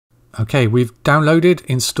Okay, we've downloaded,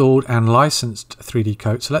 installed and licensed 3D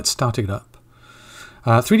Coat, so let's start it up.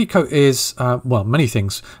 3D Coat is, well, many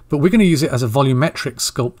things, but we're going to use it as a volumetric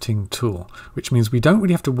sculpting tool, which means we don't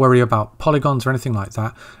really have to worry about polygons or anything like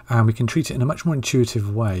that, and we can treat it in a much more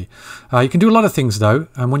intuitive way. You can do a lot of things though,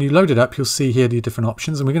 and when you load it up, you'll see here the different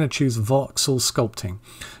options, and we're going to choose voxel sculpting.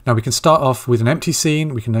 Now we can start off with an empty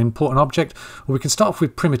scene, we can import an object, or we can start off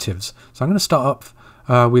with primitives. So I'm going to start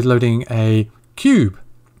off with loading a cube.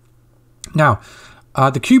 Now,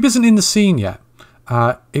 the cube isn't in the scene yet.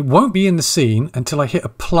 It won't be in the scene until I hit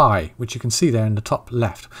apply, which you can see there in the top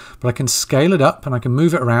left. But I can scale it up and I can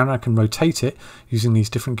move it around. I can rotate it using these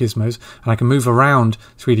different gizmos, and I can move around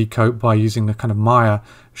 3D Coat by using the kind of Maya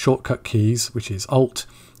shortcut keys, which is Alt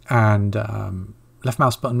and left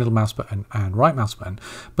mouse button, middle mouse button and right mouse button.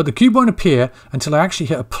 But the cube won't appear until I actually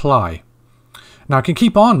hit apply. Now I can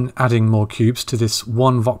keep on adding more cubes to this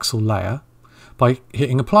one voxel layer by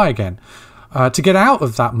hitting apply again. To get out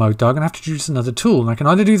of that mode, though, I'm going to have to choose another tool. And I can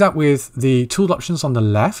either do that with the tool options on the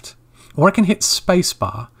left, or I can hit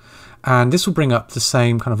spacebar, and this will bring up the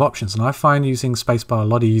same kind of options. And I find using spacebar a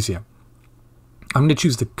lot easier. I'm going to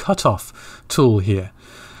choose the cutoff tool here.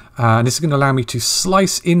 And this is going to allow me to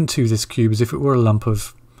slice into this cube as if it were a lump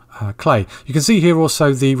of clay. You can see here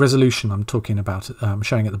also the resolution I'm talking about,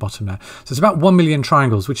 showing at the bottom there. So it's about 1 million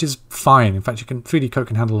triangles, which is fine. In fact, 3D Coat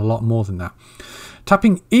can handle a lot more than that.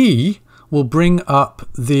 Tapping E will bring up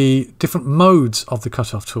the different modes of the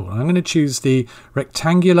cutoff tool. I'm going to choose the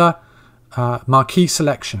rectangular marquee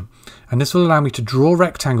selection, and this will allow me to draw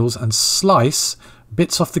rectangles and slice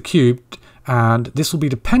bits off the cube, and this will be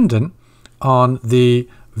dependent on the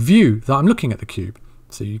view that I'm looking at the cube.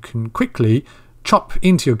 So you can quickly chop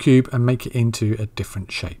into your cube and make it into a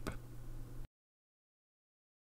different shape.